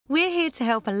to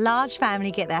help a large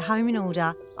family get their home in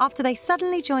order after they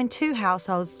suddenly joined two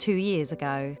households 2 years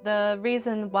ago. The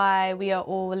reason why we are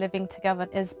all living together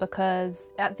is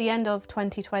because at the end of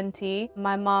 2020,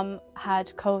 my mum had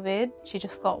COVID. She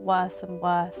just got worse and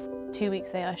worse. 2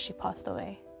 weeks later, she passed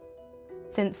away.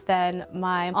 Since then,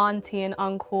 my auntie and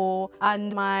uncle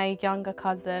and my younger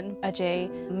cousin, Ajay,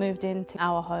 moved into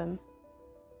our home.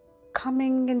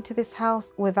 Coming into this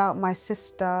house without my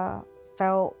sister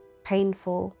felt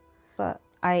painful, but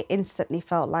I instantly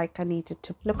felt like I needed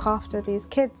to look after these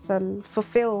kids and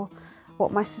fulfill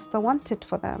what my sister wanted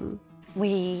for them.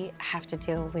 We have to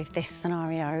deal with this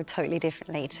scenario totally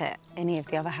differently to any of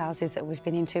the other houses that we've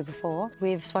been into before.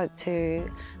 We've spoke to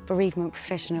bereavement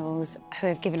professionals who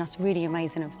have given us really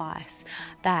amazing advice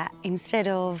that instead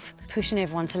of pushing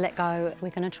everyone to let go,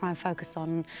 we're going to try and focus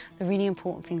on the really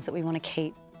important things that we want to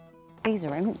keep. These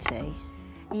are empty.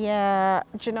 Yeah,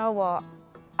 do you know what?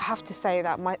 I have to say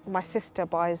that my sister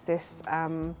buys this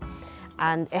and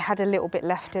it had a little bit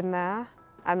left in there,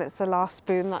 and it's the last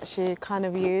spoon that she kind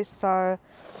of used. So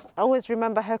I always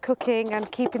remember her cooking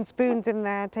and keeping spoons in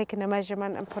there, taking a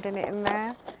measurement and putting it in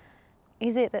there.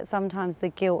 Is it that sometimes the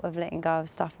guilt of letting go of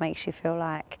stuff makes you feel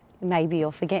like maybe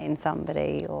you're forgetting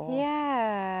somebody? Or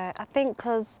Yeah, I think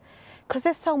because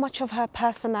there's so much of her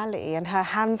personality and her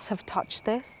hands have touched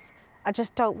this. I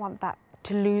just don't want that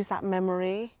to lose that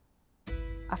memory.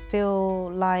 I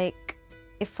feel like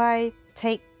if I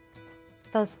take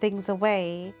those things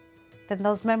away, then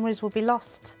those memories will be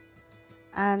lost.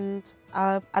 And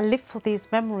I live for these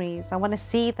memories. I want to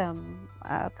see them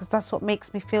because that's what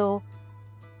makes me feel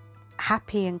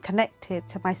happy and connected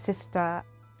to my sister.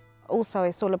 Also,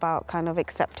 it's all about kind of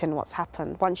accepting what's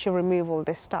happened. Once you remove all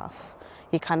this stuff,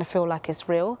 you kind of feel like it's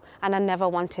real. And I never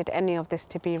wanted any of this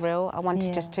to be real. I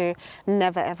wanted just to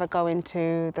never ever go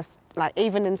into this, like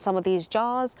even in some of these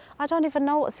jars, I don't even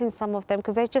know what's in some of them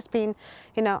because they've just been,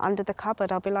 you know, under the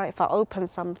cupboard. I'll be like, if I open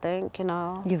something, you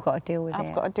know. You've got to deal with it.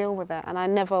 I've got to deal with it. And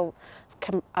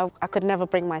I could never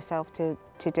bring myself to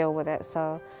deal with it,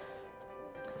 so.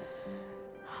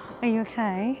 Are you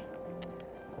okay?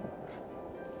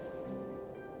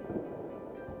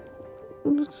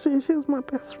 She was my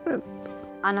best friend.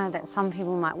 I know that some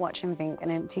people might watch and think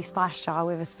an empty spice jar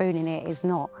with a spoon in it is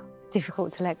not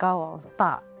difficult to let go of,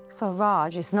 but for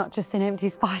Raj, it's not just an empty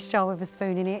spice jar with a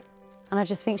spoon in it. And I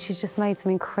just think she's just made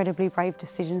some incredibly brave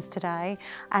decisions today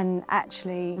and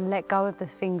actually let go of the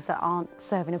things that aren't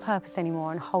serving a purpose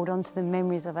anymore and hold on to the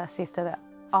memories of her sister that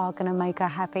are going to make her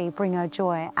happy, bring her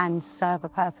joy and serve a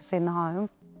purpose in the home.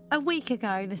 A week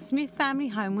ago, the Smith family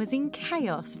home was in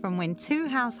chaos from when two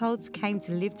households came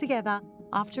to live together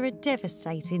after a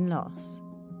devastating loss.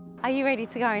 Are you ready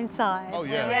to go inside? Oh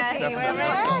yeah, definitely.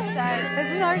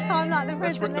 There's no time like the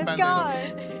present, let's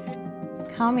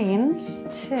go. Come in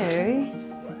to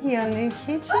your new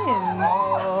kitchen.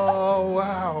 Oh,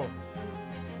 wow.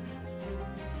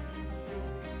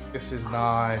 This is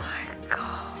nice.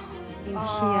 In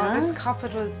Oh, here. this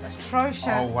cupboard was atrocious.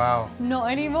 Oh, wow.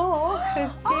 Not anymore,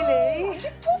 because Dilly. You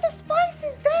put the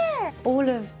spices there. All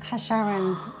of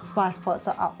Hasharon's spice pots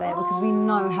are up there because we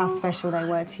know how special they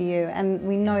were to you, and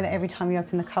we know that every time you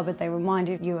open the cupboard they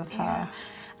reminded you of her.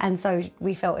 And so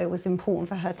we felt it was important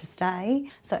for her to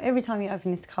stay. So every time you open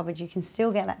this cupboard you can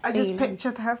still get that feeling. I just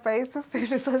pictured her face as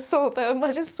soon as I saw them.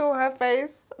 I just saw her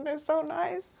face and they're so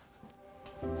nice.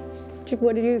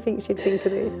 What did you think she'd think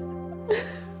of this?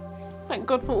 Thank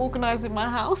God for organising my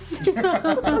house.